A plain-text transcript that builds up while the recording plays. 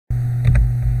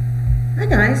Hi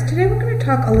guys, today we're going to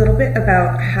talk a little bit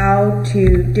about how to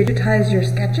digitize your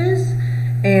sketches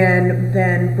and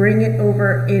then bring it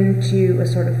over into a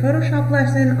sort of Photoshop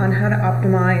lesson on how to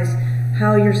optimize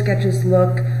how your sketches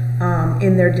look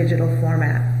in their digital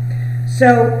format.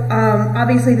 So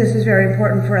obviously this is very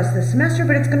important for us this semester,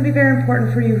 but it's going to be very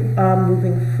important for you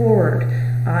moving forward.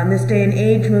 In this day and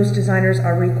age, most designers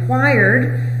are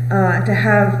required to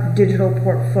have digital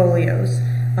portfolios.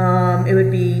 It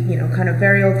would be, kind of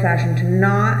very old-fashioned to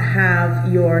not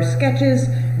have your sketches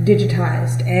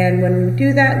digitized. And when we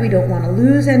do that, we don't want to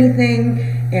lose anything.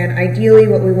 And ideally,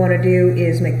 what we want to do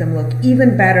is make them look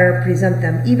even better, present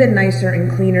them even nicer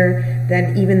and cleaner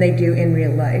than even they do in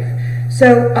real life.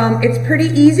 So it's pretty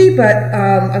easy, but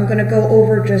I'm going to go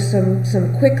over just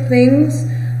some quick things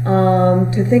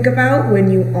to think about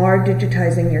when you are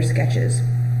digitizing your sketches.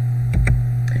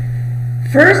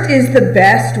 First is the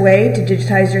best way to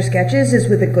digitize your sketches is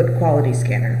with a good quality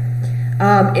scanner.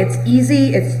 It's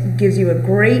easy, it gives you a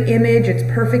great image, it's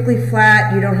perfectly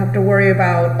flat, you don't have to worry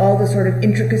about all the sort of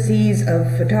intricacies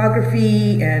of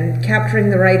photography and capturing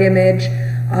the right image.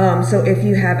 So if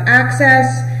you have access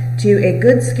to a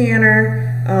good scanner,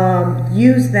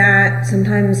 use that.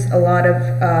 Sometimes a lot of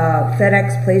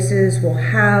FedEx places will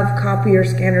have copier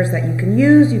scanners that you can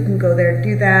use. You can go there and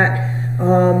do that.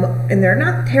 And they're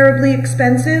not terribly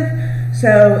expensive,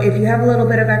 so if you have a little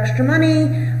bit of extra money,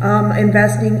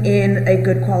 investing in a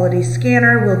good quality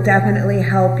scanner will definitely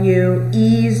help you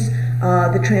ease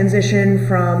the transition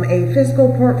from a physical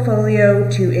portfolio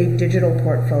to a digital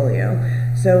portfolio.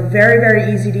 So very,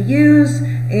 very easy to use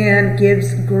and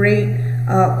gives great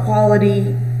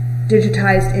quality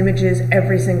digitized images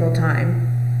every single time.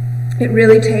 It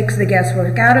really takes the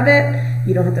guesswork out of it.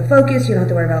 You don't have to focus, you don't have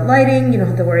to worry about lighting, you don't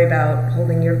have to worry about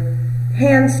holding your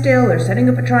hand still or setting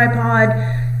up a tripod.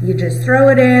 You just throw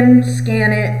it in,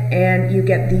 scan it, and you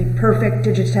get the perfect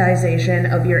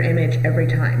digitization of your image every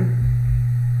time.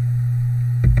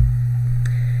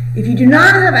 If you do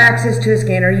not have access to a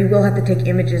scanner, you will have to take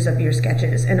images of your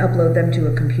sketches and upload them to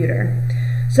a computer.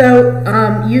 So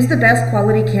use the best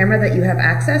quality camera that you have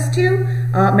access to.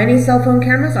 Many cell phone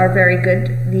cameras are very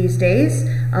good these days,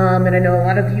 and I know a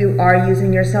lot of you are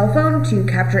using your cell phone to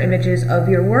capture images of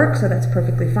your work, so that's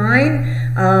perfectly fine.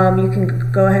 You can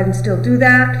go ahead and still do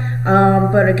that,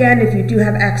 but again, if you do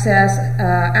have access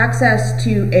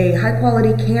to a high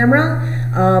quality camera,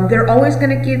 they're always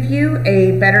going to give you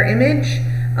a better image.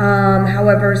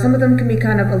 However, some of them can be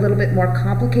kind of a little bit more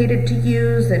complicated to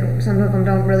use, and some of them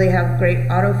don't really have great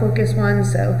autofocus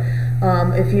ones. So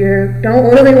if you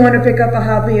don't really want to pick up a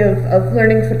hobby of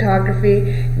learning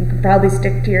photography, you can probably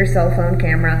stick to your cell phone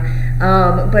camera.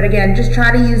 But again, just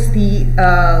try to use the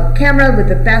camera with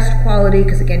the best quality,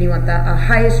 because again, you want the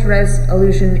highest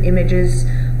resolution images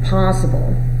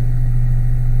possible.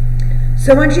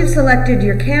 So once you've selected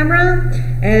your camera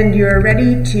and you're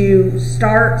ready to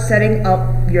start setting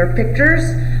up your pictures,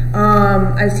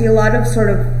 I see a lot of sort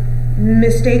of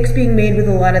mistakes being made with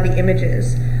a lot of the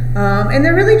images. And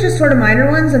they're really just sort of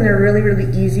minor ones, and they're really,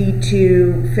 really easy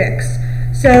to fix.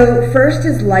 So first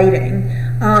is lighting.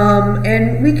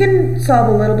 And we can solve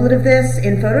a little bit of this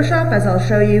in Photoshop, as I'll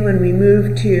show you when we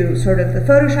move to sort of the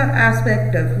Photoshop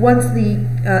aspect of once the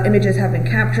images have been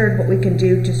captured, what we can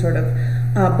do to sort of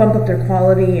bump up their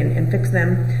quality and fix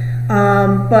them.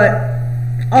 But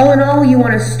all in all, you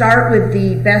want to start with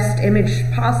the best image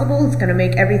possible. It's going to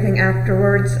make everything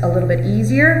afterwards a little bit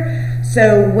easier.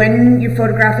 So when you're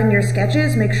photographing your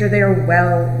sketches, make sure they are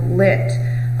well lit.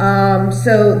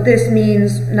 So this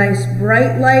means nice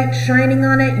bright light shining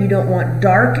on it. You don't want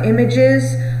dark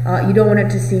images. You don't want it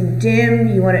to seem dim.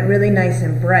 You want it really nice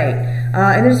and bright.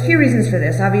 And there's a few reasons for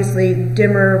this. Obviously,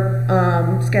 dimmer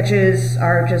sketches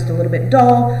are just a little bit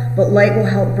dull, but light will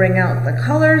help bring out the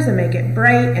colors and make it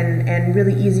bright and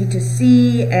really easy to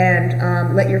see,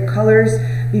 and let your colors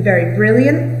be very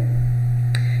brilliant.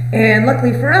 And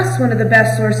luckily for us, one of the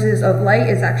best sources of light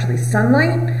is actually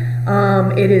sunlight.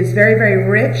 It is very, very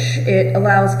rich. It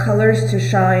allows colors to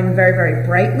shine very, very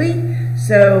brightly.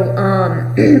 So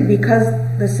because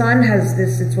the sun has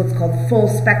this, it's what's called full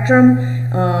spectrum.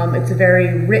 It's a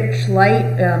very rich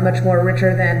light, much more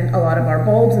richer than a lot of our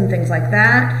bulbs and things like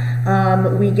that.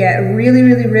 We get really,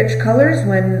 really rich colors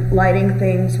when lighting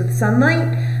things with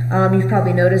sunlight. You've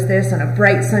probably noticed this on a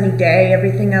bright sunny day.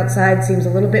 Everything outside seems a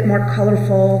little bit more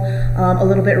colorful, a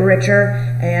little bit richer,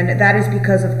 and that is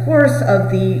because, of course, of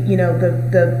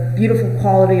the beautiful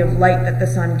quality of light that the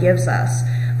sun gives us.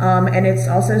 And it's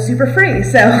also super free,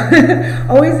 so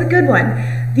always a good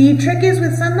one. The trick is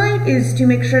with sunlight is to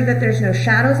make sure that there's no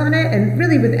shadows on it, and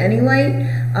really with any light,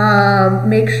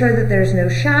 Make sure that there's no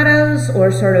shadows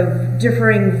or sort of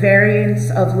differing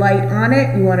variants of light on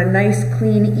it. You want a nice,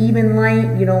 clean, even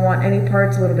light. You don't want any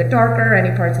parts a little bit darker,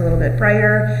 any parts a little bit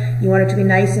brighter. You want it to be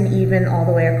nice and even all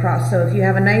the way across. So if you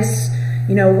have a nice,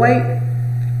 white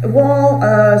wall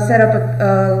set up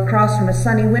across from a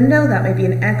sunny window, that may be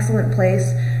an excellent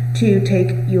place to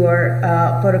take your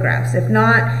photographs. If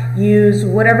not, use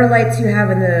whatever lights you have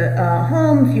in the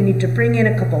home. If you need to bring in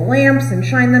a couple lamps and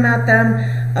shine them at them,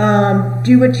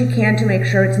 do what you can to make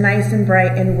sure it's nice and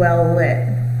bright and well lit.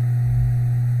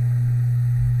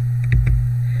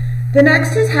 The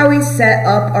next is how we set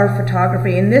up our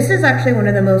photography, and this is actually one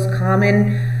of the most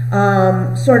common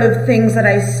sort of things that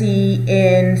I see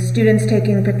in students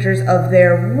taking pictures of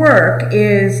their work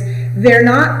is they're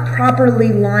not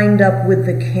properly lined up with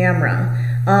the camera.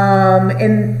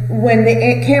 And when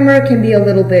the camera can be a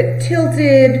little bit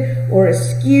tilted or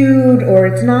skewed, or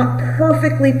it's not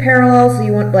perfectly parallel, so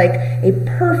you want like a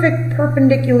perfect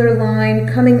perpendicular line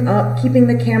coming up, keeping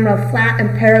the camera flat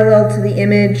and parallel to the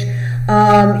image,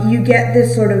 you get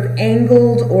this sort of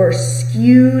angled or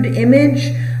skewed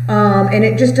image. And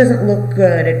it just doesn't look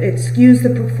good. It skews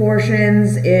the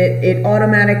proportions. It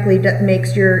automatically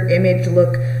makes your image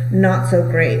look not so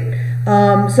great.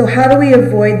 So how do we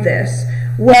avoid this?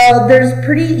 Well, there's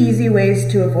pretty easy ways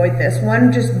to avoid this.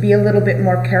 One, just be a little bit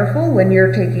more careful when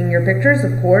you're taking your pictures.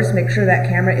 Of course, make sure that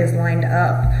camera is lined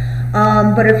up.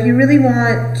 But if you really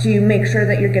want to make sure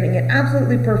that you're getting it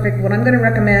absolutely perfect, what I'm going to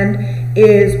recommend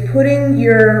is putting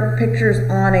your pictures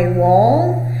on a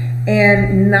wall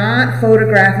and not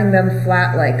photographing them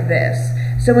flat like this.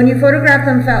 So when you photograph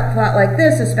them flat like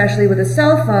this, especially with a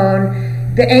cell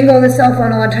phone, the angle of the cell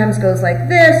phone a lot of times goes like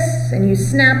this, and you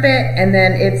snap it, and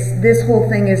then this whole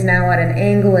thing is now at an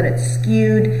angle and it's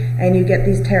skewed, and you get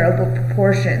these terrible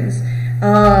proportions.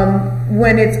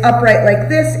 When it's upright like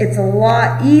this, it's a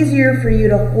lot easier for you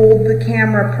to hold the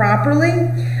camera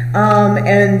properly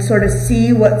and sort of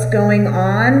see what's going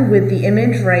on with the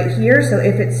image right here. So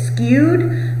if it's skewed,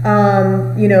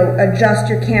 adjust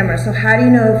your camera. So how do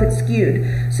you know if it's skewed?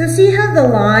 So see how the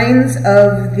lines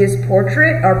of this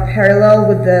portrait are parallel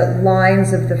with the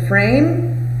lines of the frame?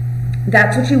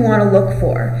 That's what you want to look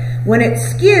for. When it's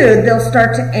skewed, they'll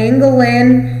start to angle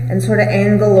in and sort of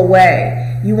angle away.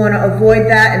 You want to avoid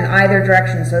that in either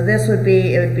direction. So this would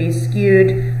be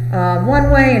skewed one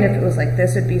way, and if it was like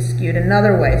this, it'd be skewed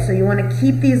another way. So you want to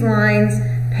keep these lines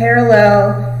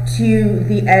parallel to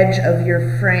the edge of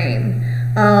your frame.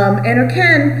 And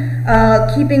again,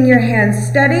 keeping your hands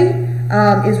steady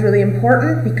is really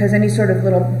important, because any sort of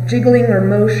little jiggling or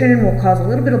motion will cause a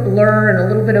little bit of blur and a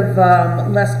little bit of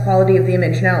less quality of the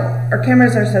image. Now, our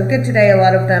cameras are so good today, a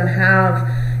lot of them have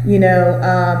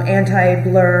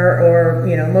anti-blur or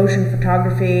motion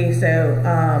photography. So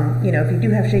if you do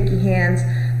have shaky hands,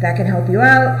 that can help you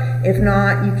out. If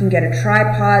not, you can get a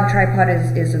tripod. Tripod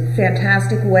is a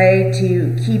fantastic way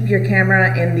to keep your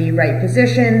camera in the right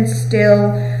position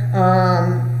still,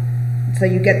 so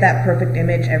you get that perfect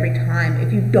image every time.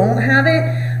 If you don't have it,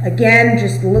 again,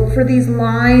 just look for these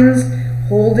lines,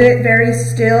 hold it very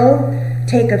still,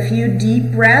 take a few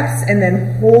deep breaths, and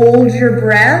then hold your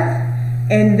breath,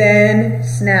 and then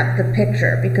snap the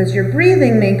picture, because your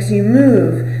breathing makes you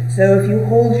move. So if you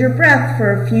hold your breath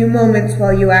for a few moments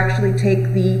while you actually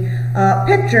take the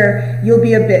picture, you'll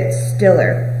be a bit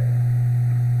stiller.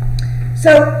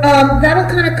 So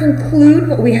that'll kind of conclude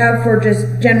what we have for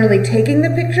just generally taking the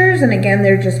pictures. And again,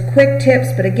 they're just quick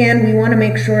tips, but again, we want to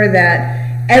make sure that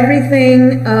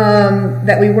everything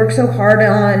that we work so hard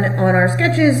on our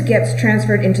sketches gets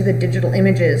transferred into the digital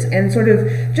images, and sort of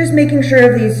just making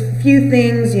sure of these few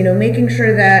things, making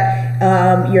sure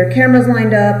that your camera's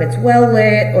lined up, it's well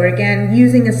lit, or again,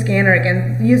 using a scanner.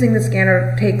 Again, using the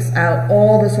scanner takes out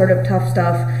all the sort of tough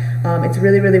stuff. It's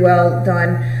really, really well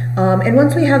done. And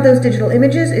once we have those digital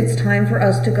images, it's time for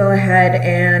us to go ahead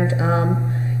and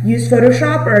use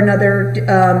Photoshop or another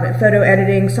photo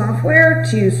editing software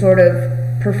to sort of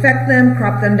perfect them,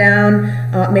 crop them down,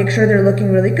 make sure they're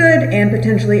looking really good, and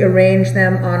potentially arrange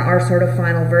them on our sort of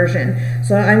final version.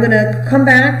 So I'm going to come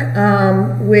back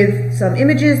with some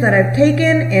images that I've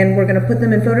taken, and we're going to put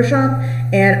them in Photoshop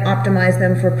and optimize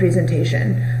them for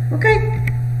presentation. Okay.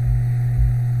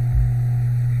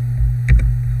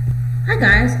 Hi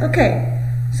guys. Okay.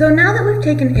 So now that we've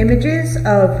taken images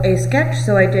of a sketch,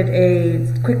 so I did a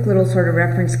quick little sort of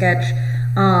reference sketch,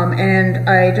 and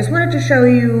I just wanted to show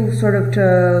you sort of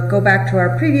to go back to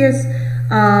our previous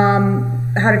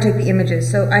how to take the images.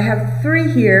 So I have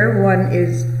three here. One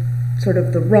is sort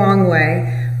of the wrong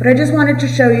way, but I just wanted to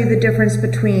show you the difference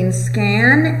between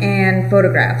scan and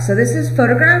photograph. So this is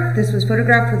photograph. This was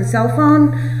photographed with a cell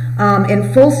phone.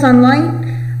 in full sunlight,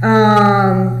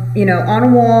 you know, on a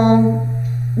wall,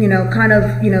 you know, kind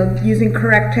of, you know, using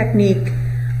correct technique.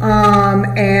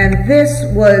 And this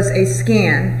was a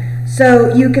scan.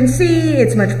 So you can see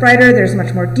it's much brighter, there's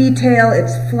much more detail,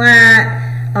 it's flat.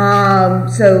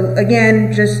 So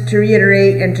again, just to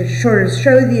reiterate and to sort of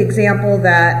show the example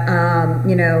that,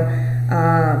 you know,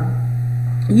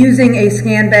 using a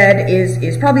scan bed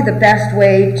is probably the best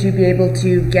way to be able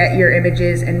to get your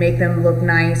images and make them look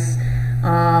nice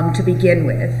to begin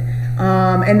with.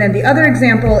 And then the other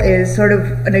example is sort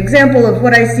of an example of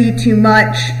what I see too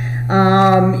much.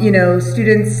 You know,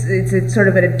 students, it's sort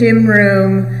of in a dim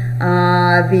room.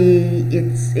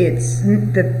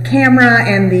 The camera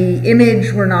and the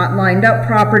image were not lined up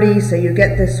properly, so you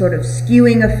get this sort of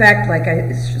skewing effect. Like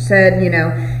I said, you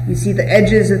know, you see the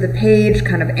edges of the page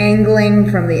kind of angling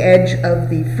from the edge of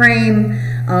the frame.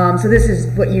 So this is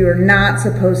what you are not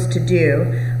supposed to do.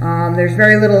 There's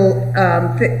very little,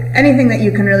 anything that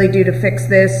you can really do to fix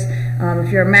this.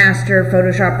 If you're a master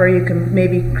Photoshopper, you can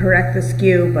maybe correct the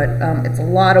skew, but it's a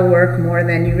lot of work, more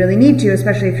than you really need to,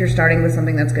 especially if you're starting with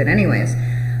something that's good anyways.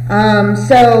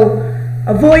 So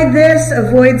avoid this,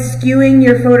 avoid skewing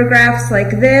your photographs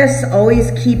like this.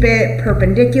 Always keep it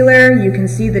perpendicular. You can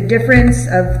see the difference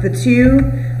of the two.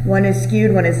 One is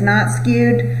skewed, one is not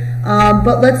skewed.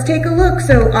 But let's take a look.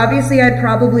 So obviously I'd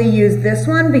probably use this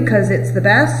one because it's the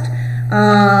best.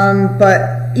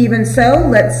 But even so,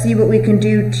 let's see what we can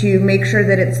do to make sure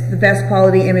that it's the best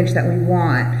quality image that we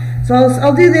want. So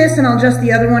I'll do this and I'll adjust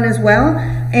the other one as well.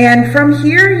 And from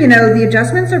here, you know, the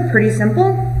adjustments are pretty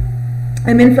simple.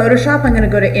 I'm in Photoshop, I'm going to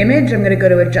go to Image, I'm going to go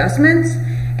to Adjustments,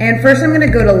 and first I'm going to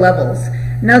go to Levels.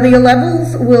 Now the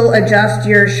levels will adjust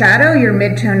your shadow, your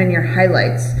midtone, and your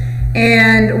highlights.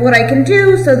 And what I can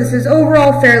do, so this is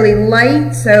overall fairly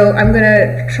light, so I'm going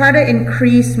to try to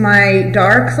increase my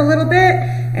darks a little bit,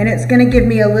 and it's going to give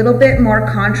me a little bit more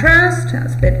contrast.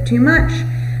 That's a bit too much.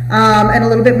 And a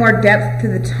little bit more depth to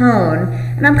the tone.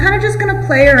 And I'm kind of just going to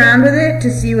play around with it to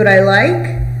see what I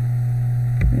like.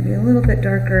 Maybe a little bit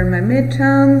darker in my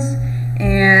midtones.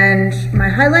 And my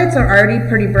highlights are already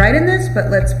pretty bright in this, but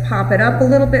let's pop it up a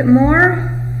little bit more.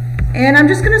 And I'm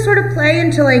just going to sort of play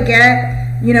until I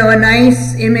get, you know, a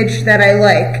nice image that I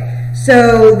like.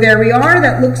 So there we are,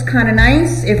 that looks kind of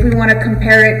nice. If we want to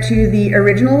compare it to the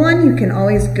original one, you can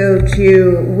always go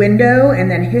to Window and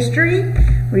then History,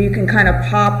 where you can kind of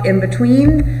pop in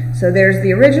between. So there's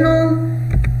the original,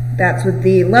 that's with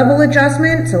the level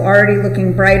adjustment, so already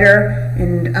looking brighter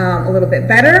and a little bit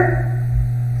better.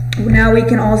 Now we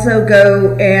can also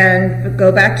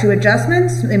go back to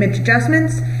Adjustments, Image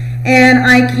Adjustments, and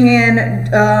I can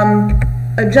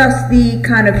adjust the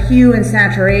kind of hue and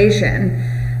saturation.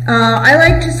 I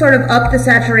like to sort of up the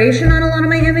saturation on a lot of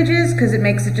my images because it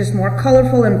makes it just more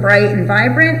colorful and bright and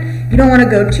vibrant. You don't want to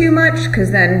go too much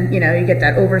because then, you know, you get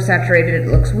that oversaturated, it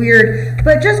looks weird.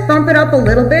 But just bump it up a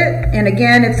little bit, and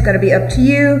again, it's going to be up to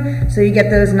you, so you get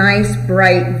those nice,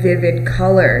 bright, vivid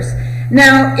colors.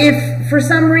 Now, if for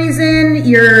some reason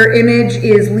your image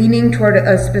is leaning toward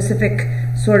a specific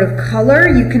sort of color,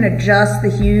 you can adjust the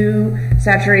hue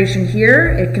saturation here.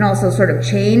 It can also sort of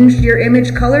change your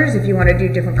image colors if you want to do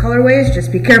different colorways.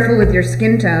 Just be careful with your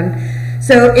skin tone.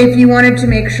 So if you wanted to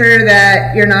make sure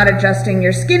that you're not adjusting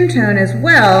your skin tone as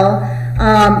well,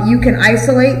 you can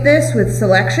isolate this with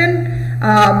selection,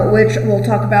 which we'll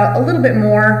talk about a little bit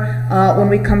more when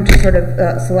we come to sort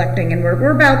of selecting, and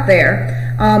we're about there.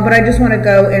 But I just want to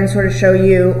go and sort of show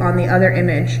you on the other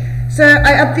image. So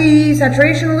I up the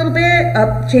saturation a little bit,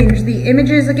 change the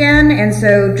images again, and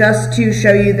so just to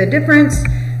show you the difference,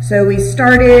 so we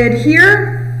started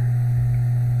here,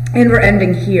 and we're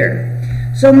ending here.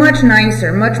 So much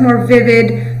nicer, much more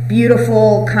vivid,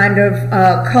 beautiful kind of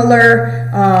color,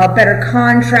 better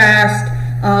contrast,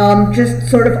 just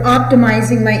sort of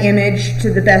optimizing my image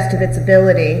to the best of its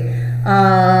ability.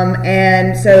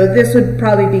 And so this would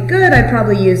probably be good. I'd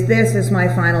probably use this as my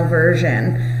final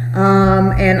version.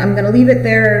 And I'm going to leave it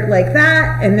there like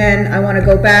that, and then I want to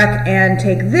go back and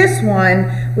take this one,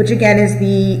 which again is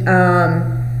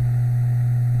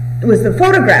was the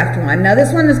photographed one. Now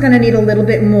this one is going to need a little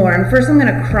bit more, and first I'm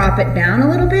going to crop it down a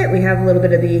little bit. We have a little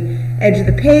bit of the edge of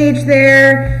the page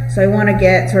there, so I want to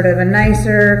get sort of a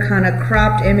nicer kind of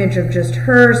cropped image of just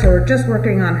her, so we're just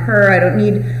working on her. I don't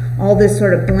need all this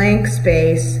sort of blank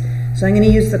space, so I'm going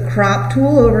to use the crop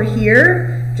tool over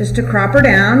here just to crop her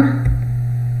down.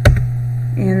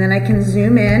 And then I can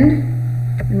zoom in,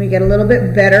 and we get a little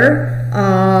bit better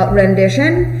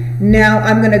rendition. Now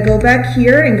I'm going to go back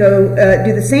here and go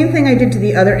do the same thing I did to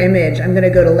the other image. I'm going to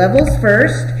go to Levels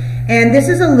first, And this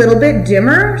is a little bit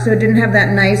dimmer, so it didn't have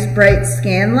that nice bright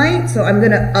scan light. So I'm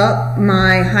gonna up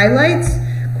my highlights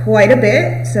quite a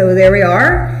bit. So there we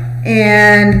are.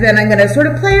 And then I'm gonna sort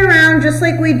of play around just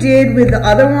like we did with the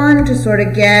other one to sort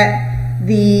of get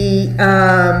the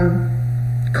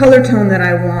color tone that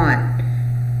I want.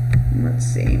 Let's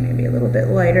see, maybe a little bit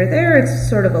lighter there. It's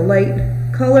sort of a light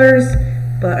colors,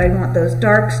 but I want those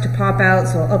darks to pop out,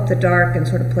 so I'll up the dark and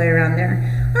sort of play around there.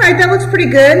 All right, that looks pretty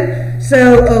good.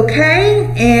 So,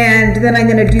 okay, and then I'm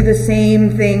gonna do the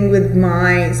same thing with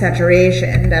my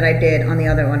saturation that I did on the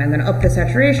other one. I'm gonna up the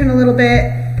saturation a little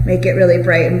bit, make it really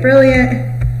bright and brilliant,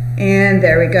 and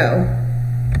there we go.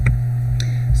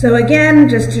 So again,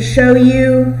 just to show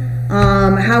you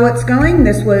how it's going,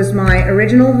 this was my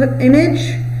original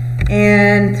image,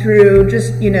 and through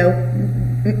just, you know,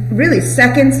 really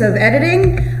seconds of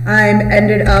editing, I'm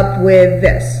ended up with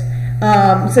this.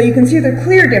 So you can see the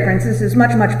clear difference. This is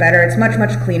much, much better. It's much,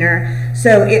 much cleaner.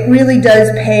 So it really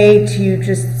does pay to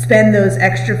just spend those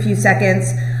extra few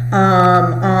seconds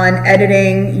on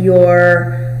editing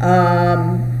your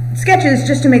sketches,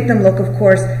 just to make them look, of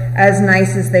course, as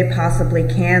nice as they possibly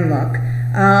can look.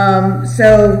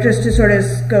 So just to sort of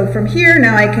go from here,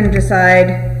 now I can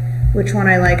decide which one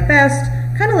I like best.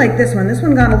 Kind of like this one. This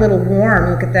one got a little warm.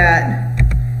 Look at that.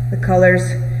 The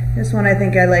colors. This one I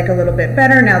think I like a little bit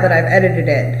better now that I've edited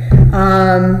it.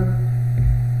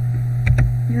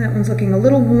 Yeah, that one's looking a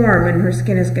little warm, and her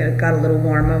skin has got a little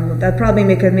warm. That probably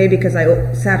maybe because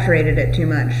I saturated it too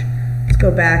much. Let's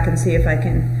go back and see if I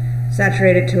can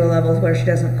saturate it to a level where she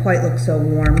doesn't quite look so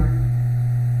warm.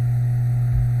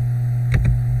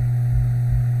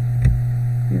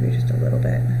 Maybe just a little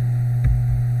bit.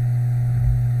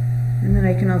 And then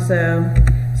I can also,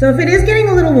 so if it is getting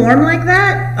a little warm like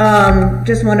that,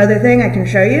 just one other thing I can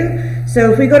show you.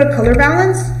 So if we go to color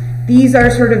balance, these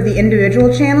are sort of the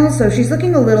individual channels. So she's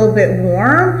looking a little bit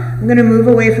warm. I'm going to move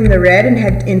away from the red and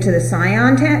head into the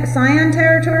cyan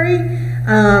territory.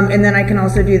 And then I can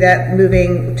also do that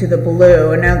moving to the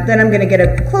blue. And now then I'm going to get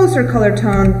a closer color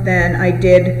tone than I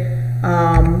did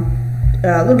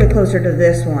a little bit closer to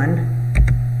this one.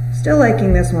 Still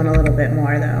liking this one a little bit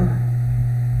more though.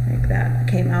 Like that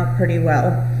came out pretty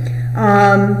well.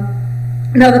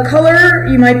 Now the color,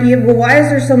 you might be, well, why is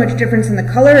there so much difference in the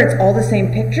color? It's all the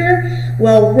same picture.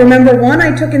 Well, remember, one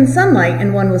I took in sunlight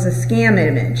and one was a scan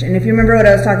image. And if you remember what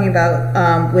I was talking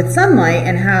about with sunlight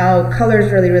and how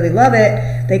colors really, really love it,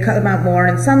 they come out more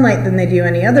in sunlight than they do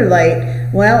any other light.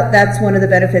 Well, that's one of the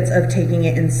benefits of taking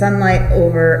it in sunlight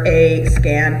over a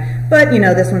scan. But, you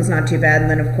know, this one's not too bad.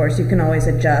 And then, of course, you can always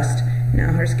adjust.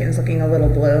 Now her skin's looking a little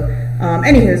blue.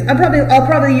 Anywho's, I'll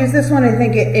probably use this one. I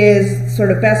think it is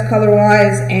sort of best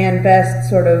color-wise and best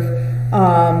sort of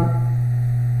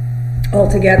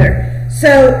altogether.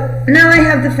 So now I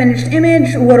have the finished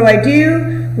image. What do I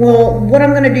do? Well, what I'm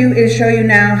going to do is show you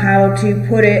now how to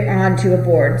put it onto a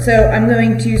board. So I'm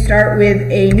going to start with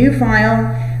a new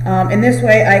file. In this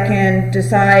way, I can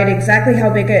decide exactly how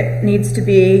big it needs to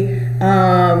be,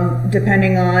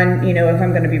 depending on, you know, if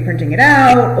I'm going to be printing it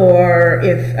out or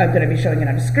if I'm going to be showing it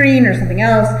on a screen or something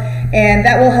else. And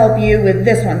that will help you with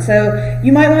this one. So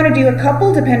you might want to do a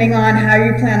couple depending on how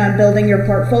you plan on building your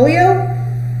portfolio.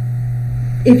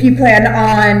 If you plan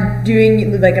on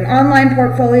doing like an online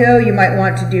portfolio, you might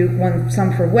want to do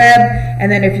some for web.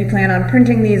 And then if you plan on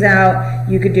printing these out,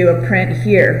 you could do a print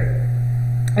here.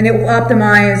 And it will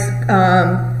optimize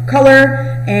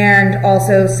color and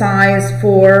also size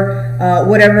for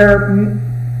whatever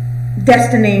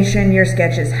destination your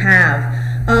sketches have.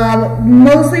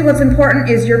 Mostly what's important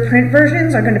is your print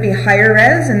versions are going to be higher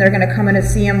res, and they're going to come in a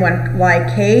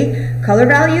CMYK color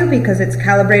value because it's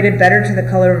calibrated better to the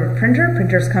color of a printer.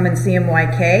 Printers come in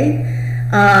CMYK.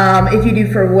 If you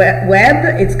do for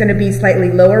web, it's going to be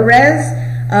slightly lower res.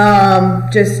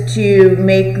 Just to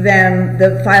make them,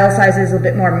 the file sizes a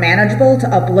bit more manageable to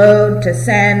upload, to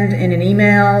send in an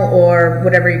email, or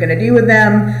whatever you're going to do with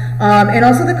them. And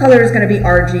also the color is going to be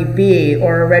RGB,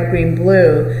 or red, green,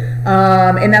 blue.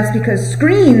 And that's because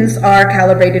screens are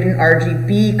calibrated in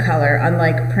RGB color,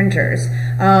 unlike printers.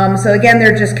 So again,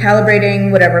 they're just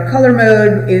calibrating whatever color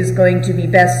mode is going to be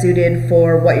best suited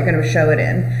for what you're going to show it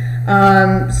in.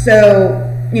 So,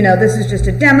 you know, this is just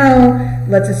a demo.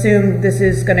 Let's assume this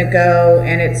is going to go,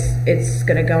 and it's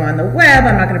going to go on the web.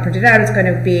 I'm not going to print it out. It's going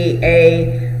to be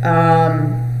a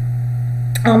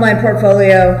online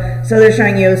portfolio. So they're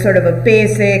showing you sort of a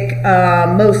basic,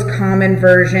 most common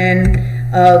version.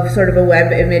 of sort of a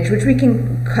web image, which we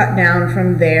can cut down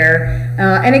from there.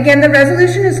 And again, the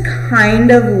resolution is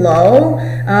kind of low.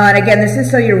 And again, this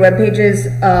is so your web pages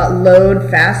load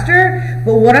faster.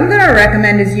 But what I'm going to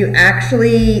recommend is you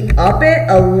actually up it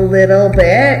a little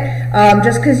bit,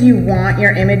 just because you want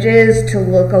your images to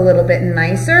look a little bit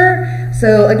nicer.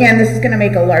 So again, this is going to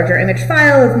make a larger image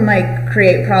file. It might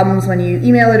create problems when you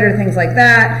email it or things like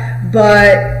that,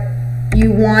 but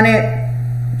you want it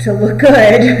to look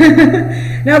good.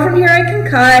 Now from here I can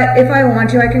cut. If I want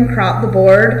to, I can crop the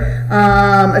board,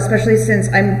 especially since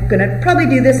I'm gonna probably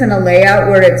do this in a layout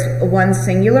where it's one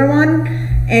singular one.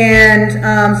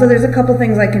 And so there's a couple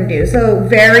things I can do. So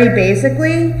very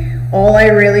basically, all I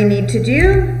really need to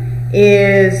do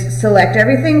is select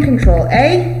everything, Control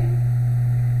A,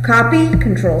 copy,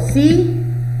 Control C,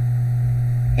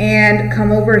 and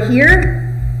come over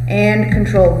here and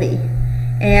Control V.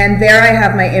 And there I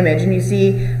have my image, and you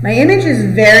see my image is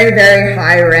very, very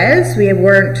high res. We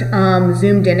weren't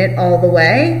zoomed in it all the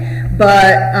way,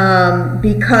 but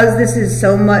because this is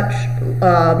so much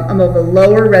of a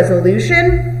lower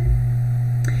resolution,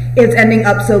 it's ending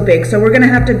up so big. So we're gonna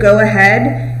have to go ahead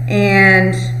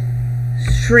and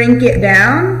shrink it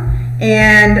down.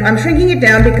 And I'm shrinking it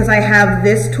down because I have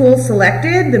this tool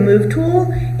selected, the Move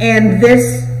tool, and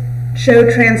this Show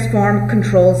Transform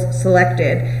Controls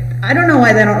selected. I don't know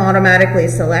why they don't automatically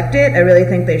select it. I really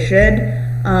think they should,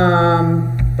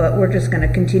 but we're just going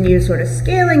to continue sort of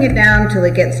scaling it down till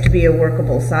it gets to be a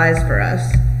workable size for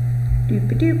us.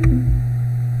 Doop-a-doop.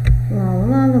 La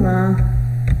la la la.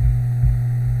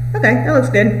 Okay, that looks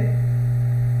good.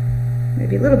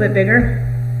 Maybe a little bit bigger.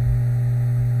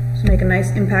 Just make a nice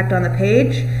impact on the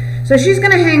page. So she's going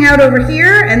to hang out over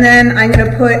here, and then I'm going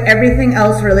to put everything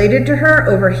else related to her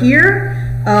over here.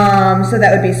 So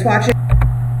that would be swatches.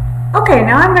 Okay,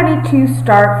 now I'm ready to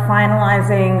start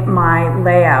finalizing my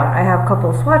layout. I have a couple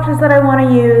of swatches that I want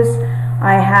to use.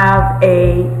 I have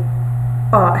a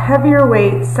heavier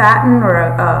weight satin, or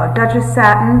a Duchess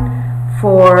satin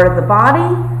for the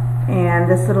body,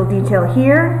 and this little detail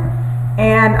here.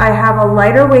 And I have a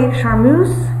lighter weight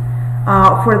charmeuse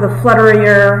for the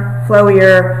flutterier,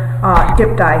 flowier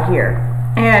dip dye here.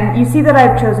 And you see that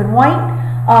I've chosen white.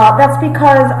 That's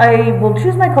because I will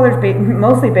choose my colors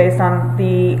mostly based on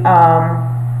the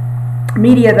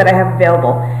media that I have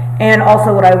available, and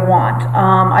also what I want.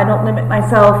 I don't limit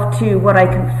myself to what I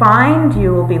can find.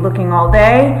 You will be looking all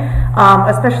day,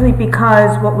 especially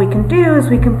because what we can do is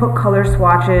we can put color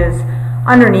swatches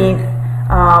underneath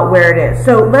where it is.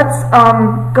 So let's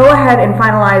go ahead and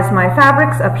finalize my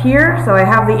fabrics up here. So I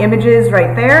have the images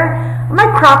right there. I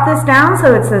might crop this down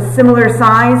so it's a similar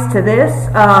size to this,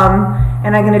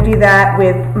 and I'm going to do that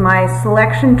with my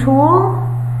selection tool,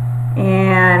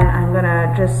 and I'm going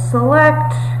to just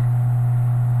select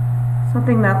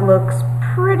something that looks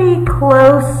pretty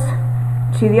close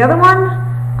to the other one.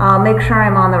 I'll make sure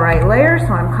I'm on the right layer, so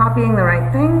I'm copying the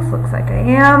right things. Looks like I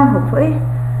am, hopefully.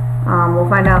 We'll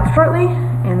find out shortly.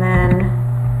 And then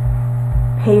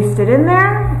paste it in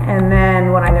there, and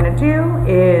then what I'm going to do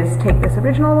is take this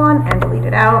original one and delete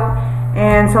it out.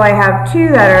 And so I have two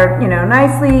that are, you know,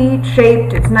 nicely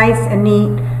shaped. It's nice and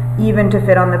neat, even to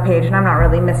fit on the page, and I'm not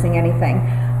really missing anything.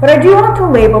 But I do want to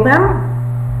label them.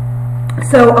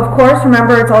 So of course,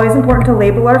 remember, it's always important to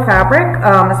label our fabric,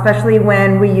 especially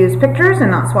when we use pictures and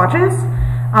not swatches.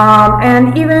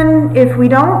 And even if we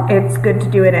don't, it's good to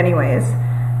do it anyways.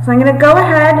 So I'm going to go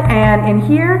ahead and in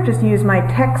here just use my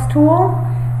text tool.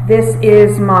 This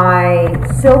is my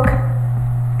silk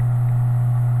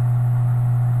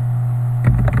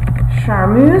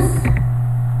charmeuse,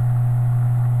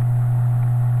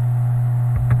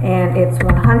 and it's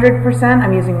 100%.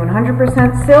 I'm using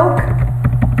 100% silk,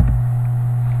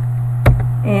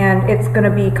 and it's going to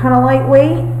be kind of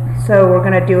lightweight. So we're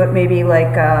going to do it maybe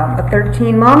like a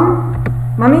 13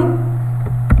 mummy.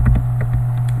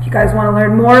 If you guys want to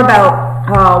learn more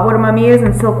about what a mummy is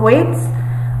and silk weights,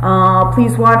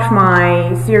 please watch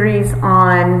my series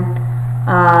on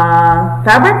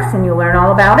fabrics, and you'll learn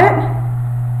all about it.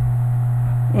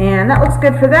 And that looks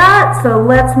good for that. So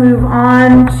let's move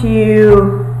on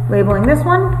to labeling this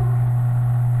one.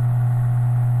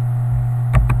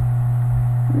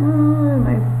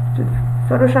 Did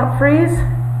Photoshop freeze?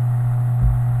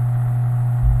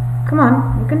 Come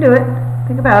on, you can do it.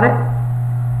 Think about it.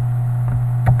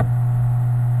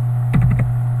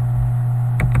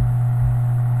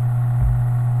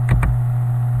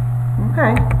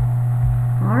 Okay,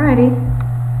 alrighty.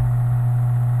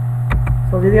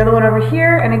 So we'll do the other one over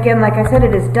here, and again, like I said,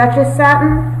 it is Duchess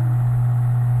satin.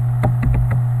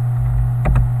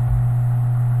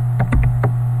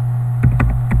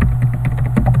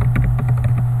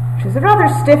 Which is a a rather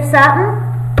stiff satin.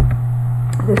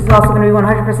 This is also going to be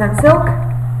 100% silk,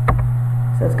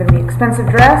 so it's going to be expensive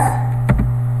dress.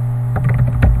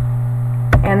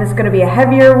 And this is going to be a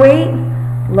heavier weight.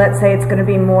 Let's say it's going to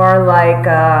be more like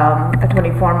a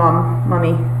 24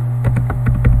 mummy.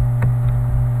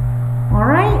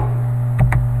 Alright,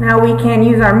 now we can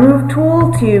use our move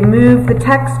tool to move the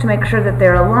text to make sure that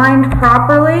they're aligned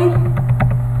properly.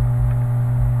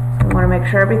 So I want to make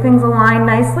sure everything's aligned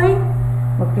nicely,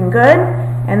 looking good.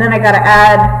 And then I got to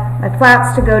add my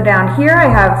flats to go down here. I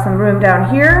have some room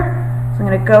down here, so I'm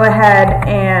going to go ahead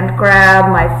and grab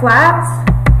my flats.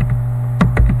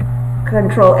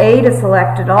 Control A to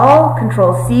select it all,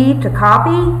 Control C to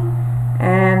copy,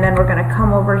 and then we're going to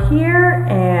come over here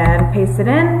and paste it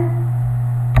in.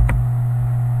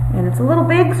 And it's a little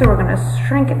big, so we're going to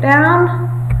shrink it down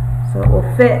so it will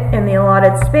fit in the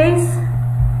allotted space.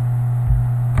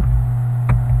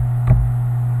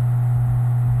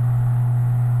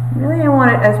 Really, I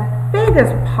want it as big as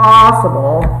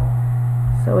possible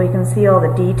so we can see all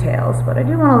the details, but I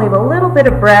do want to leave a little bit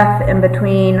of breath in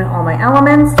between all my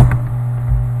elements.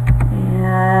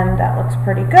 And that looks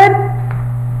pretty good.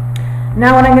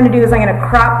 Now what I'm going to do is I'm going to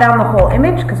crop down the whole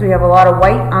image because we have a lot of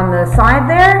white on the side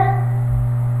there.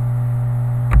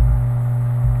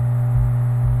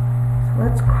 So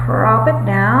let's crop it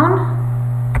down.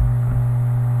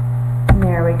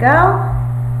 There we go.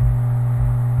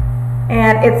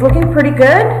 And it's looking pretty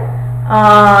good.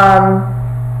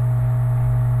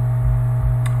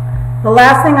 The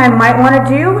last thing I might want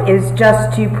to do is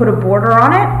just to put a border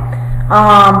on it.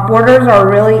 Borders are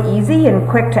really easy and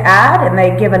quick to add, and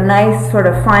they give a nice sort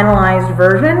of finalized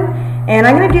version. And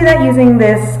I'm going to do that using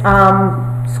this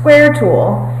square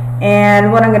tool.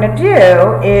 And what I'm going to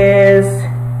do is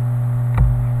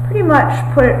pretty much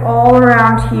put it all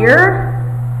around here.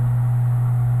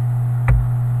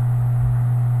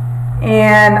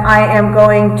 And I am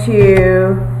going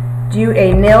to do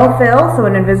a nil fill, so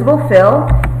an invisible fill.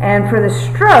 And for the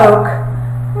stroke,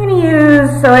 I'm going to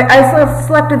use, so I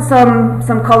selected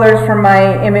some colors from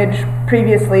my image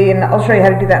previously, and I'll show you how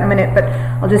to do that in a minute, but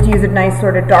I'll just use a nice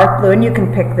sort of dark blue, and you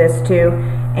can pick this too.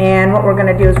 And what we're going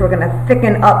to do is we're going to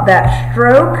thicken up that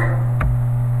stroke.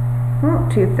 Oh,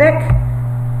 too thick.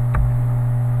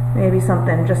 Maybe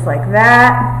something just like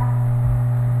that.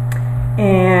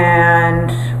 And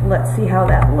let's see how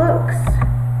that looks.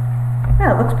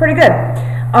 Yeah, it looks pretty good.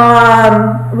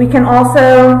 We can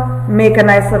also make a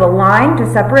nice little line to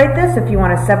separate this if you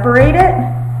want to separate it.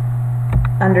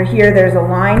 Under here there's a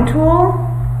line tool,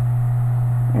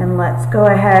 and let's go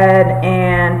ahead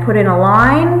and put in a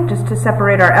line just to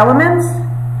separate our elements.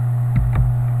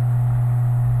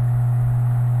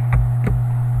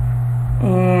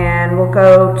 And we'll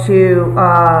go to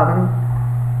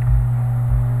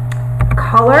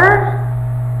color,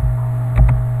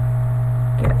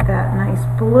 get that nice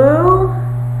blue.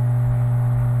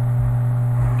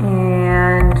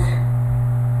 And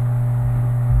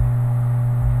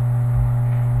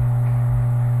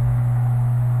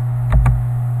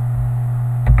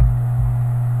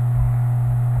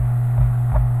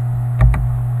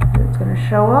it's going to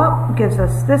show up, gives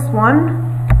us this one.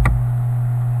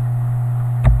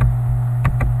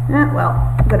 Well,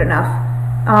 good enough.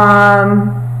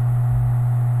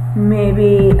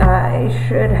 Maybe I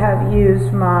should have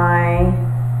used my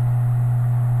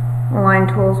line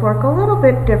tools. Work a little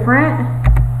bit different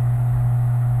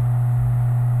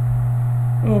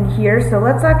in here. So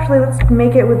let's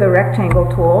make it with a rectangle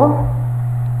tool.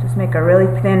 Just make a really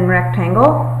thin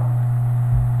rectangle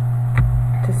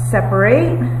to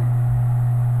separate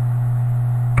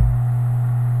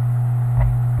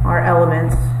our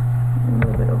elements.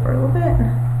 Move it over a little bit.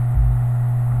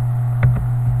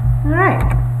 Alright,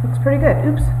 looks pretty good.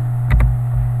 Oops.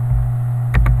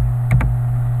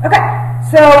 Okay.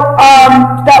 So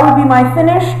that would be my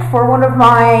finished for one of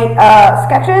my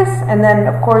sketches, and then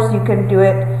of course you can do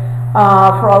it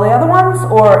for all the other ones,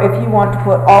 or if you want to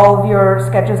put all of your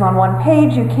sketches on one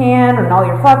page you can, and all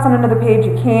your flats on another page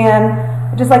you can.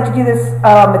 I just like to do this,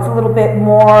 it's a little bit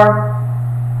more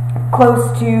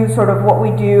close to sort of what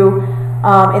we do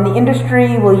in the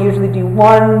industry. We'll usually do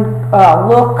one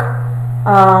look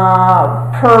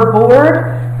per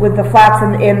board with the flats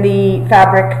and the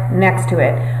fabric next to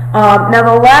it. Now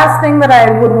the last thing that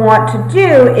I would want to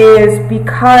do is,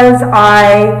 because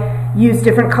I use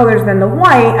different colors than the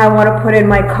white, I want to put in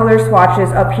my color swatches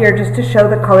up here just to show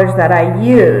the colors that I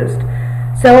used.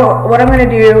 So what I'm going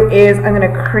to do is I'm going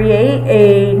to create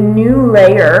a new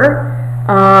layer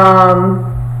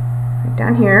right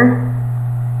down here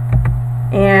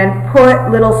and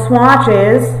put little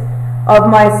swatches of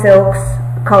my silks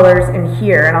colors in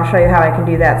here, and I'll show you how I can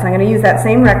do that. So I'm going to use that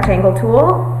same rectangle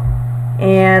tool,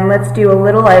 and let's do a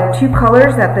little, I have two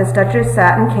colors that this Duchess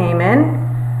satin came in.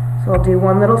 So I'll do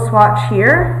one little swatch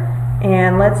here,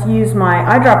 and let's use my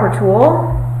eyedropper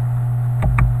tool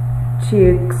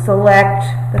to select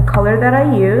the color that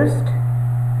I used,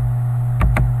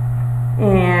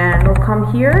 and we'll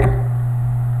come here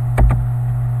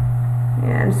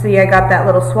and see I got that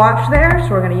little swatch there, so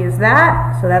we're going to use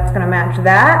that, so that's going to match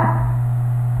that.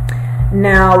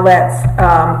 Now let's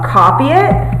copy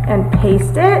it and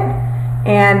paste it,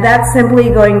 and that's simply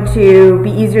going to be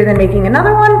easier than making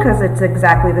another one because it's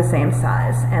exactly the same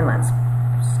size. And let's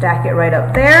stack it right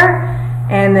up there,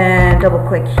 and then double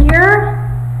click here,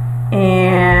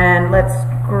 and let's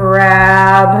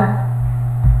grab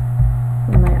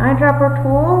my eyedropper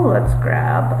tool, let's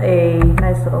grab a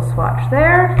nice little swatch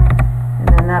there, and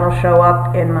then that'll show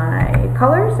up in my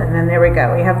colors, and then there we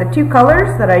go. We have the two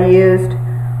colors that I used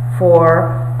for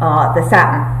the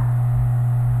satin.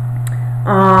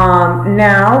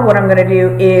 Now what I'm going to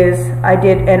do is I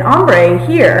did an ombre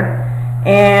here,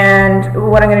 and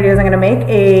what I'm going to do is I'm going to make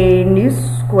a new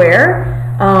square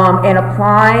and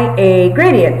apply a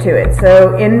gradient to it.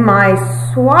 So in my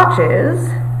swatches,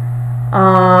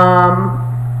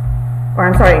 or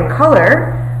I'm sorry, in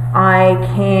color, I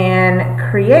can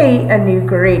create a new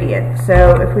gradient.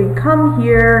 So if we come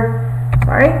here,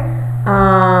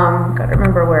 gotta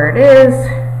remember where it is.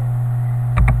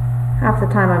 Half the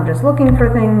time I'm just looking for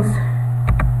things.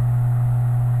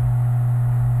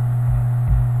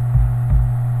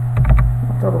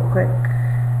 I'll double click.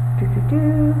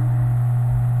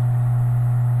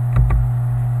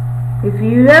 If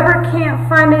you ever can't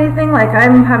find anything, like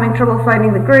I'm having trouble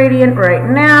finding the gradient right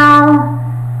now,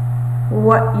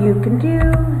 what you can do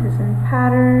is in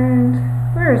patterns.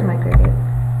 Where is my gradient?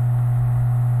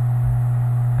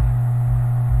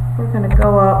 We're going to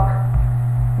go up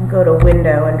and go to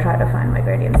window and try to find my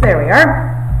gradients. There we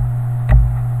are.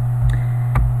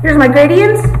 Here's my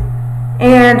gradients,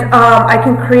 and I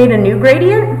can create a new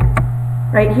gradient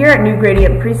right here at new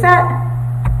gradient preset.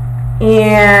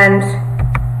 And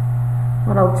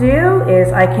what I'll do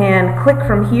is I can click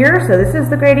from here. So this is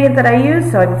the gradient that I use,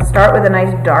 so I can start with a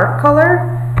nice dark color.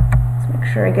 Let's make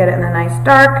sure I get it in a nice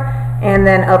dark. And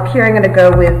then up here I'm going to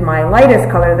go with my lightest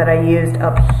color that I used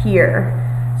up here.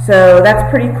 So that's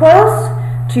pretty close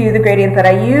to the gradient that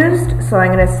I used. So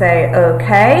I'm going to say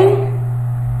OK.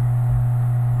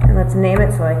 And let's name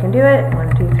it so I can do it.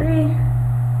 1, 2, 3.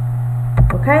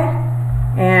 OK.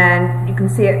 And you can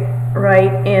see it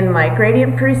right in my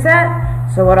gradient preset.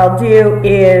 So what I'll do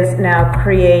is now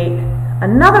create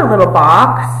another little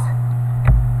box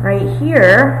right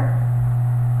here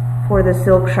for the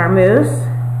silk charmeuse,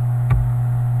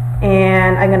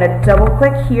 and I'm going to double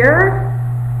click here,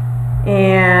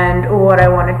 and what I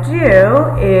want to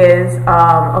do is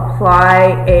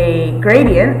apply a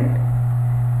gradient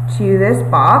to this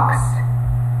box.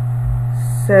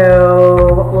 So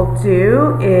what we'll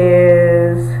do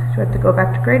is, do I have to go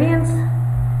back to gradients?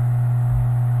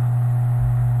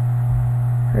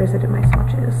 Or is it in my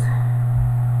swatches?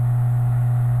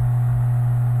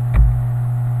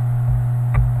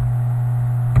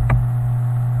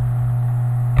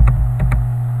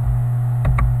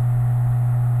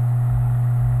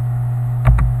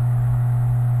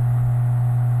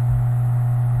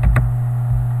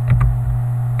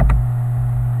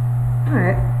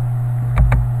 Alright.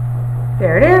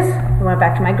 There it is. I went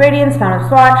back to my gradients, found a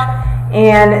swatch,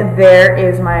 and there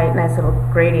is my nice little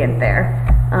gradient there.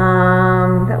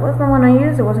 That was the one I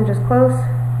used. It wasn't just close.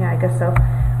 Yeah, I guess so.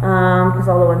 Because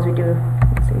all the ones we do,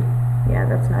 let's see. Yeah,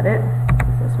 that's not it.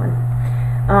 It's this one.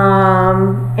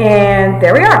 And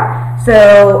there we are.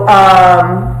 So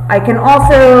I can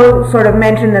also sort of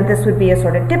mention that this would be a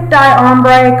sort of dip dye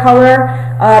ombre color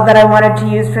that I wanted to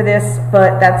use for this,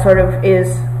 but that sort of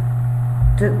is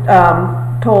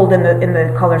told in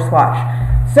the color swatch.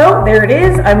 So there it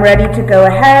is. I'm ready to go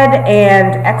ahead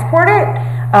and export it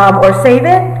or save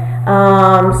it.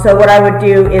 So what I would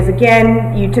do is,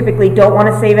 again, you typically don't want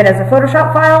to save it as a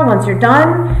Photoshop file. Once you're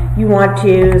done, you want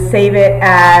to save it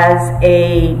as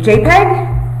a JPEG.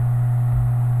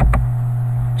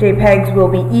 JPEGs will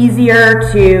be easier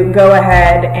to go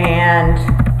ahead and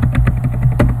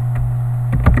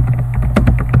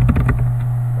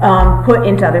put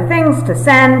into other things to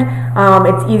send.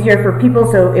 It's easier for people,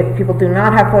 so if people do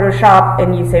not have Photoshop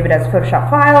and you save it as a Photoshop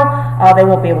file, they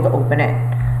won't be able to open it.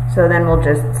 So then we'll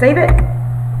just save it.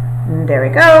 And there we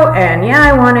go. And yeah,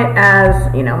 I want it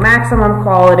as, you know, maximum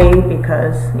quality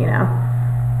because, you know,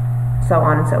 so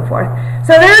on and so forth.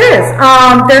 So there it is.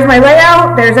 There's my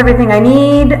layout. There's everything I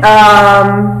need.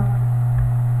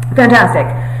 Fantastic.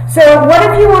 So what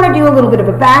if you want to do a little bit of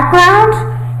a background,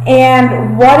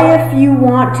 and what if you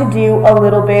want to do a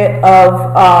little bit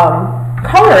of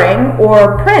coloring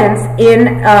or prints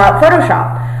in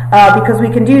Photoshop, because we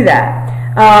can do that.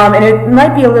 And it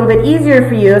might be a little bit easier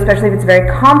for you, especially if it's a very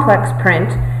complex print,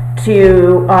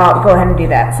 to go ahead and do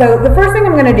that. So the first thing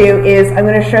I'm going to do is I'm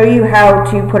going to show you how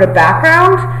to put a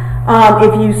background,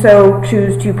 if you so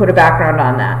choose to put a background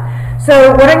on that.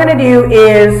 So what I'm going to do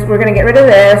is we're going to get rid of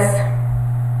this,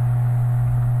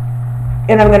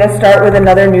 and I'm going to start with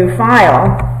another new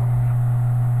file.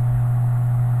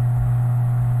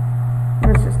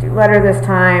 Let's just do letter this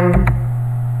time,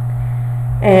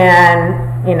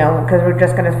 and you know, because we're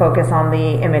just going to focus on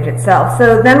the image itself.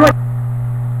 So then what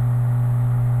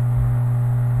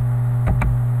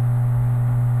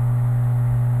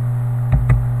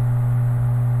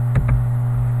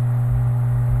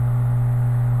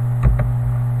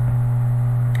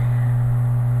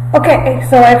Okay,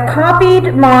 so I've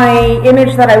copied my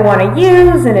image that I want to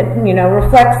use, and it, you know,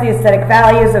 reflects the aesthetic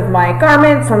values of my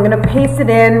garment. So I'm going to paste it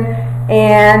in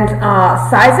and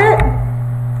size it.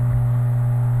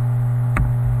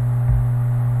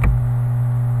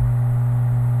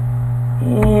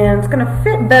 And it's going to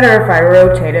fit better if I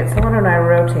rotate it. So why don't I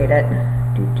rotate it?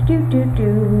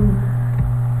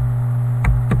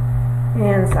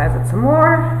 And size it some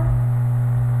more.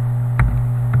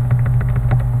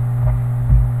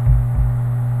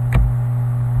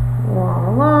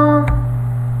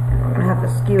 And we're going to have to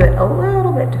skew it a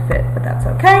little bit to fit, but that's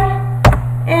okay.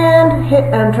 And hit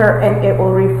enter, and it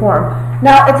will reform.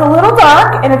 Now it's a little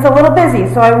dark and it's a little busy,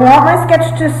 so I want my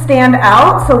sketch to stand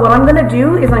out. So what I'm going to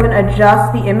do is I'm going to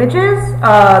adjust the images,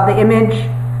 the image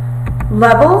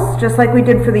levels, just like we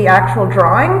did for the actual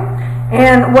drawing.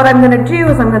 And what I'm going to do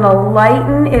is I'm going to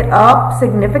lighten it up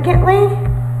significantly.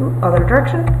 Ooh, other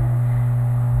direction.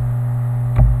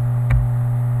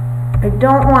 I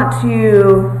don't want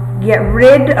to get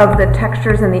rid of the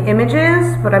textures in the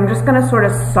images, but I'm just going to sort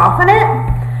of soften it.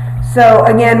 So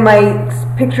again, my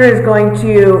picture is going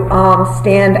to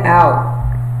stand out.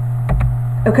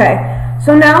 Okay,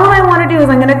 so now what I want to do is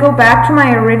I'm going to go back to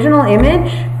my original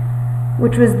image,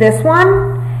 which was this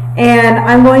one, and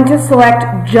I'm going to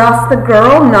select just the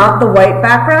girl, not the white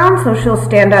background, so she'll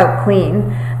stand out clean.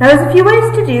 Now there's a few ways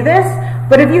to do this,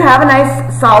 but if you have a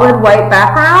nice solid white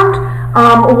background,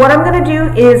 what I'm going to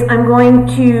do is I'm going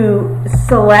to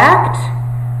select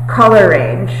color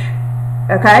range,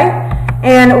 okay?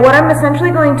 And what I'm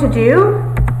essentially going to do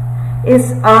is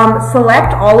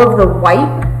select all of the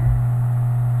white.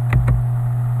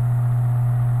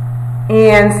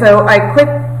 And so I click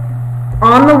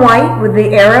on the white with the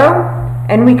arrow,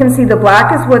 and we can see the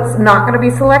black is what's not going to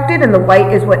be selected and the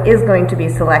white is what is going to be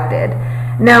selected.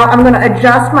 Now I'm going to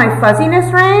adjust my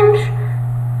fuzziness range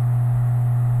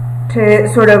to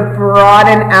sort of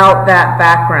broaden out that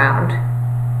background.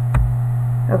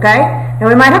 Okay? Now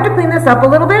we might have to clean this up a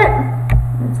little bit.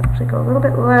 Let's actually go a little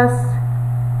bit less.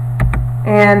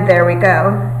 And there we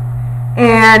go.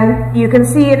 And you can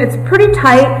see it's pretty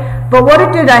tight, but what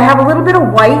it did, I have a little bit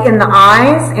of white in the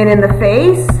eyes and in the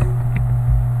face.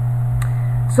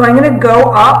 So I'm going to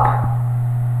go up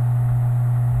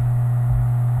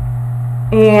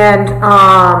and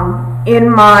in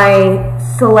my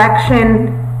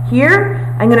selection here,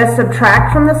 I'm going to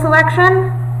subtract from the selection.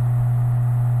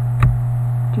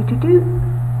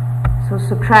 So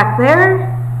subtract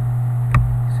there,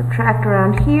 subtract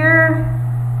around here,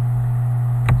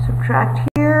 subtract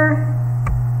here,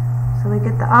 so we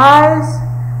get the eyes.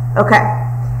 Okay,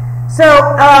 so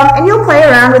and you'll play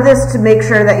around with this to make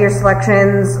sure that your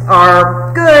selections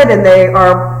are good and they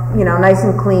are, you know, nice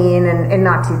and clean and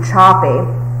not too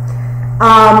choppy.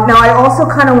 Now I also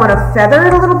kind of want to feather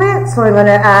it a little bit, so I'm going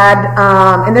to add,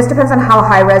 and this depends on how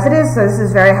high res it is, so this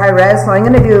is very high res, so I'm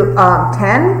going to do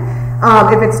 10.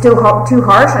 If it's still too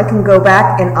harsh, I can go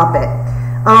back and up it.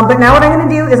 But now what I'm going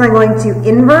to do is I'm going to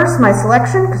inverse my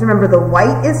selection, because remember the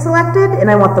white is selected,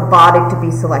 and I want the body to be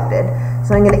selected.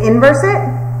 So I'm going to inverse it,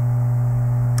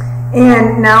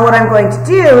 and now what I'm going to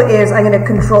do is I'm going to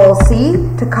Control C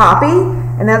to copy,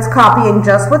 and that's copying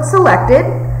just what's selected.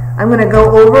 I'm going to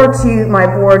go over to my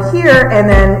board here and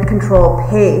then Control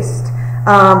Paste,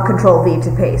 Control V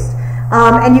to paste.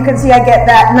 And you can see I get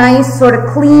that nice sort of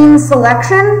clean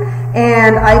selection,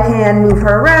 and I can move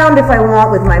her around if I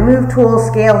want with my move tool,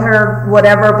 scale her,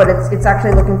 whatever, but it's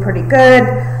actually looking pretty good.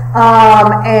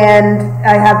 And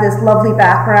I have this lovely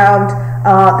background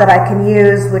that I can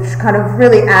use, which kind of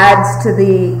really adds to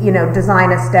the, you know,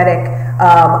 design aesthetic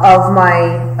of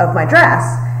my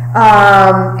dress.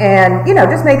 and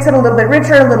just makes it a little bit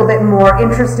richer, a little bit more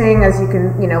interesting. As you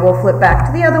can, we'll flip back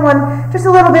to the other one, just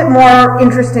a little bit more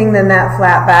interesting than that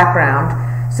flat background.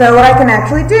 So what I can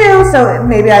actually do, so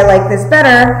maybe I like this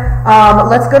better,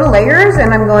 let's go to layers,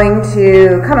 and I'm going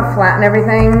to kind of flatten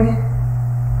everything.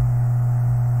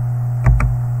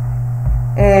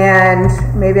 And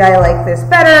maybe I like this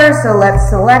better, so let's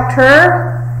select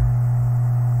her.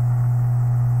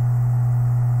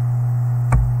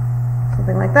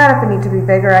 Something like that. If it needs to be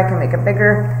bigger, I can make it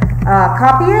bigger,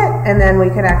 copy it, and then we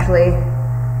can actually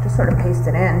just sort of paste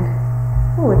it in.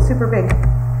 Oh, it's super big.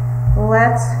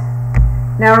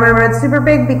 Now remember, it's super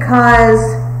big because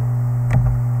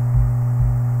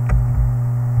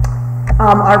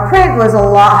our print was a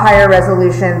lot higher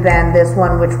resolution than this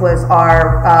one, which was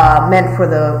our meant for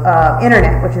the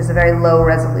internet, which is a very low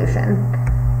resolution.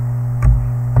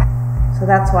 So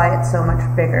that's why it's so much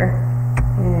bigger.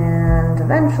 And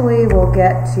eventually we'll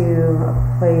get to a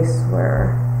place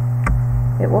where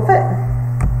it will fit.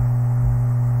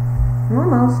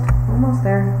 Almost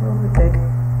there, a little bit big.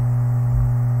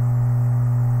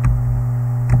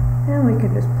 And we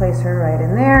could just place her right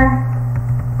in there.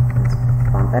 Let's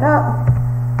bump it up.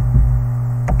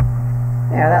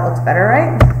 Yeah, that looks better,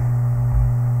 right?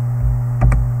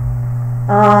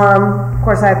 Of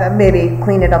course, I've maybe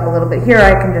cleaned it up a little bit here.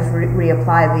 I can just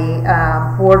reapply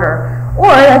the border. Or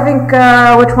I think,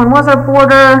 which one was our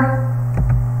border?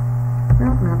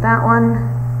 No, not that one.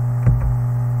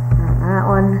 Not that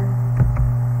one.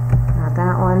 Not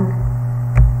that one.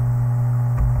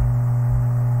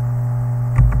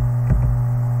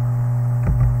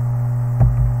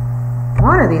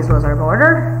 One of these was our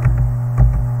border.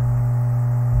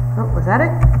 Oh, was that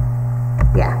it?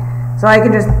 Yeah. So I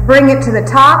can just bring it to the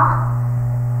top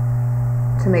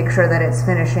to make sure that it's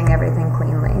finishing everything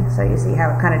cleanly. So you see how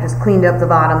it kind of just cleaned up the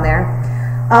bottom there.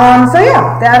 So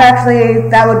yeah,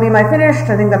 that would be my finished.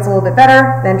 I think that's a little bit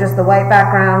better than just the white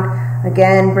background.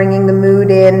 Again, bringing the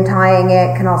mood in, tying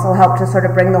it can also help to sort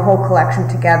of bring the whole collection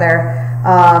together,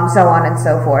 so on and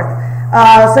so forth.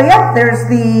 So yeah, there's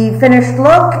the finished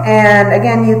look, and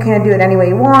again, you can do it any way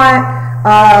you want.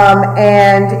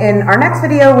 And in our next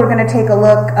video, we're going to take a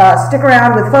look, stick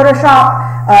around with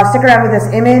Photoshop, stick around with this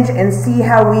image and see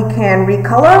how we can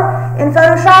recolor in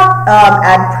Photoshop,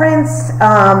 add prints,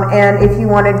 and if you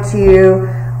wanted to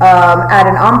add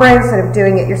an ombre instead of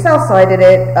doing it yourself. So I did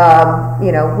it,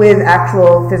 with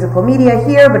actual physical media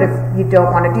here, but if you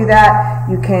don't want to do that,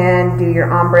 you can do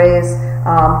your ombres,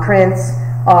 prints,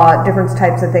 different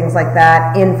types of things like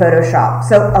that in Photoshop.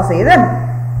 So I'll see you then.